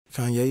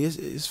Kanye,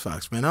 it's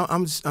Foxx, man.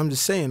 I'm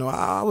just saying.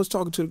 I was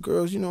talking to the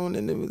girls,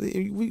 and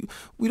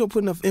we don't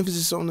put enough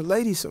emphasis on the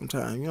ladies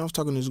sometimes. I was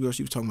talking to this girl.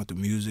 She was talking about the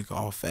music,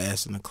 all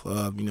fast in the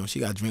club. She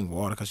got to drink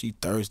water because she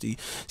thirsty.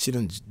 She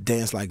done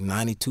danced like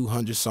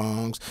 9,200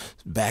 songs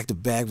back to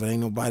back, but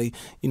ain't nobody,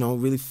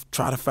 really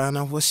try to find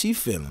out what she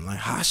feeling, like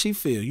how she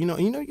feel. You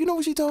know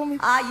what she told me?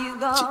 Are you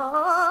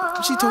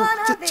gonna she told.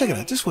 Check it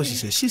out. This is what she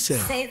said. She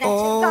said,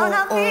 oh.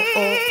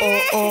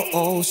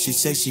 She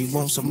said she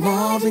wants some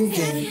Marvin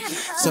Gaye,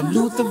 some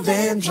Luther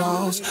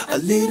Vandross, a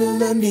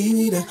little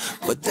Anita,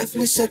 but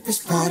definitely set this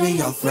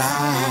party off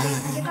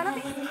right.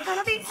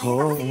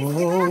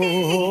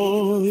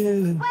 Oh,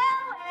 yeah.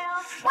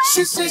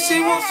 She said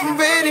she wants some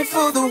ready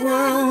for the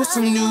world,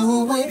 some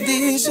new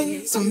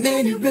edition, some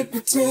many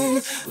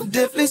reputation. We'll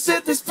definitely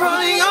set this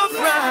party off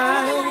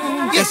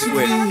right. Yes, it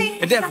will.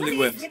 It definitely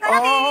will.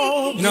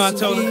 Oh, I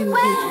told her.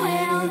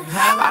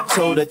 I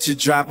told her to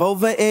drive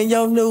over in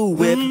your new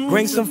whip.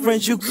 Bring some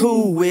friends you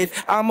cool with.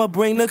 I'ma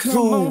bring the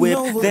cool whip.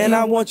 Then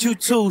I want you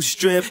to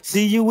strip.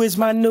 See, you is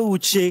my new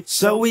chick,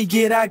 so we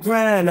get our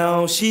grind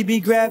on. She be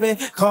grabbing,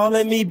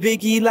 calling me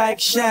Biggie like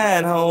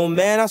Shine Home.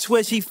 Man, I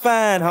swear she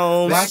fine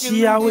home. Why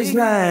she always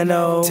lying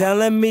on?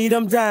 Telling me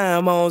them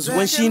diamonds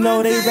when she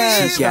know they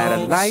rhyme. She got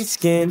a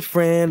light-skinned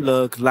friend,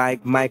 look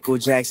like Michael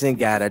Jackson.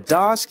 Got a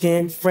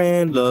dark-skinned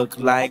friend, look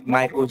like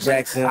Michael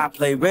Jackson. I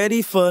play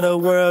ready for the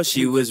world.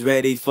 She was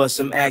ready for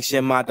some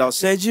action. My dog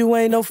said you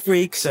ain't no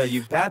freak, so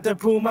you got to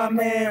prove my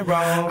man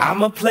wrong.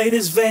 I'ma play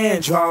this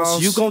Vandross,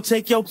 you gon'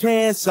 take your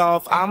pants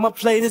off. I'ma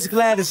play this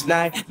Gladys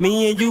Knight,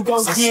 me and you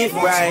gon' get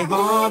right.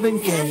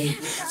 Marvin Gaye,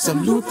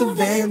 some Luther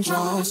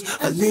Vandross,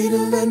 a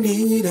little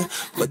Anita,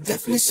 but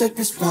definitely set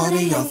this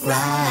party off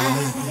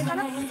right.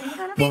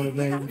 Want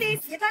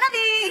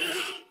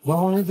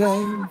it,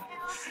 babe?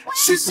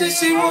 She said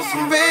she wants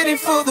some ready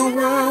for the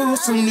world,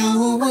 some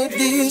new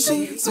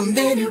edition, some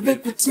lady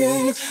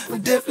reputation. We'll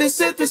definitely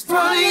set this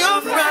party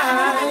off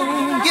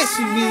right. Yes,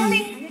 we will.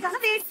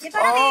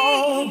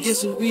 Oh,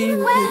 yes, we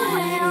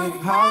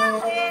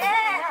will.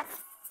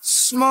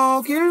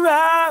 Smokey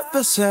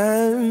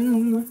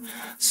Robinson,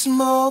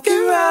 Smokey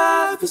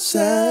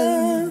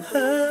Robinson,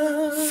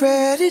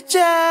 Freddie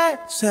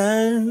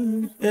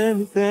Jackson,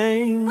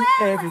 everything.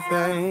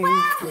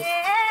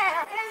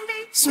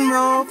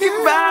 Smokey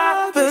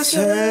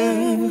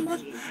Robinson,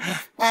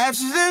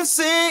 absence and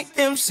sing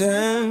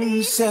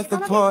himself, set the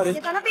party,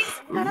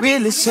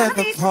 really set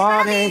the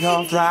party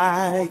off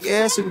right.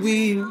 Yes, it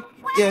will,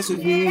 yes,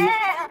 it will.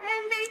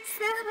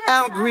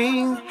 Al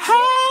Green,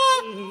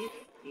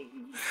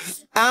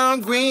 Al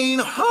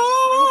Green,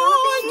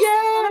 oh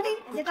yeah.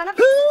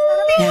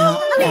 Now,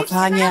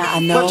 Kanye, I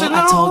know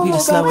I told you to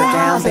slow it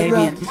down, baby,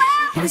 and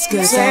it's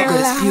good, it's all good,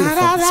 it's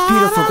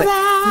beautiful,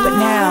 but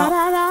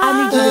now I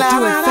need you to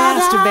do it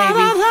faster,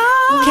 baby.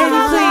 Can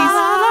you please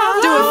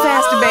do it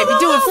faster, baby?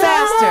 Do it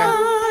faster.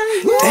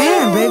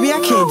 Damn, baby, I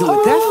can't do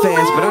it that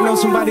fast, but I know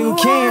somebody who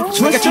can.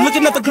 I got you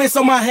looking at the glitz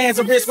on my hands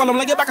and wrists while I'm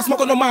laying back and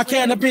smoking on my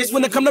cannabis.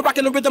 When it come to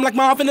rocking the rhythm like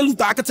Marvin and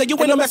Luther, I can tell you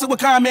when I'm messing with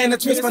Kanye and the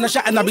twist from the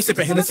shot, and I'll be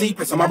sipping Hennessy,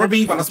 piss on my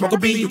R&B while I smoke a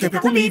beat. You can't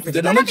pick with me, put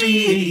it on the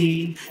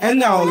G,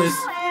 and all this.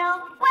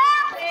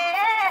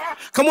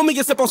 Come with me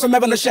and sip on some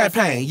Evan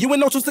champagne. You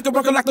ain't no true sticker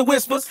working like the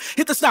whispers.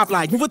 Hit the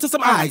stoplight, move it to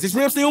some eyes. These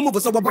rims still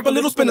moving, so I pop a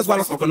little spinners while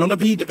I'm smoking on the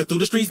beat. Dipping through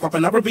the streets,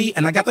 popping up a beat,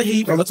 and I got the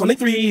heat, roll the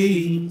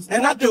 23s,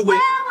 and I do it.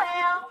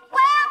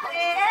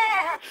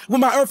 With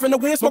my earth and the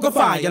wind, smoke a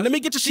fire. Let me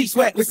get your sheets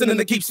wet, listening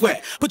to keep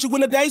sweat. Put you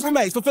in the days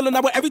remains, fulfilling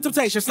out with every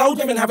temptation. Slow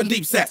living, having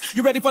deep sex.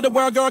 You ready for the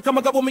world, girl? Come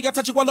and go with me. I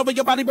touch you all over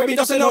your body, baby.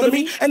 Don't say no to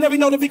me. And every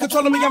note to be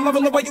controlling me. I'm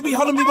loving the way you be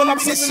holding me when I'm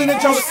listening to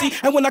jealousy.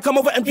 And when I come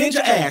over and bend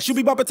your ass, you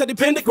be bumping to the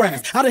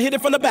pentagram. I done hit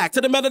it from the back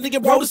to the melody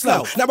and roll it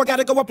slow. Now I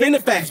gotta go up in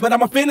it fast, but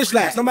I'ma finish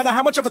last. No matter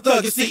how much of a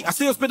thug you see, I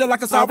still spit it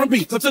like a sovereign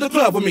beat. Come to the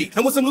club with me.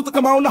 And when some Luther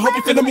come on, I hope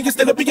you feeling me and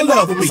still be in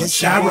love with me.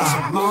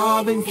 Some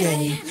Marvin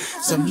Gaye,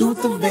 some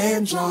Luther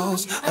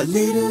Vandross, a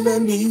little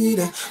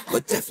Anita,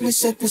 but definitely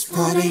set this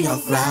party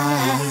off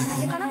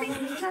right.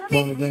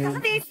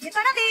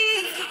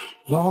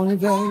 Want it,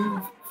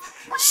 babe?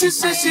 She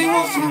said she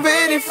wants some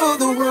ready for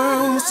the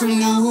world, some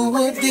new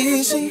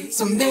edition,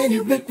 some lady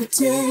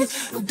reputation.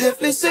 We'll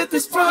definitely set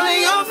this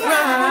party off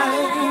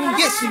right.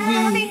 Yes, she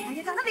will.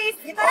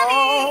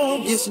 Oh,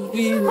 yes, she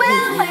will.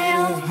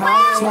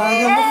 Sly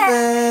in the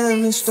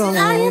family stone.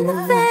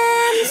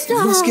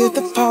 Let's get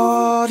the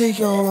party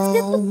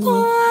on.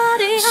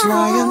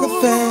 Sly in the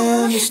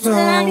family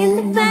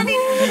stone.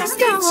 Let's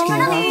get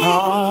the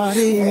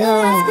party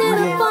on.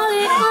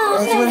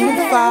 Earth, wind,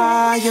 and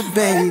fire,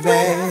 baby.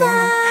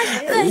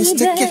 Let's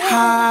take it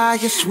higher,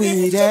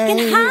 sweetie.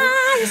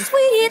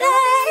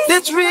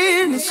 Let's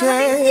really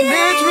say,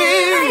 let's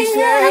really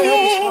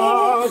say.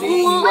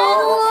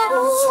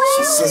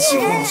 She says she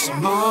wants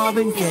some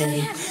Marvin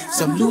Gaye,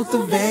 some Luther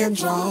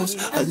Vandross,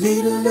 a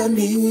little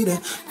Anita,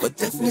 but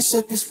definitely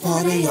set this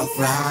party off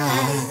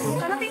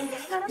right.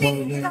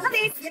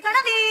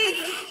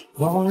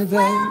 Want it,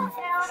 babe?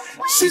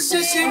 She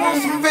says she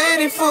wants some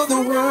ready for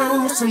the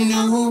world, some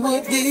new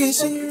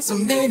edition,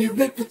 some lady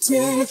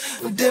reputation.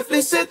 We'll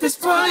definitely set this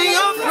party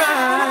off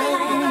right.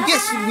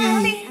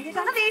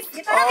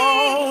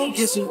 Oh,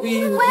 yes, it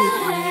will.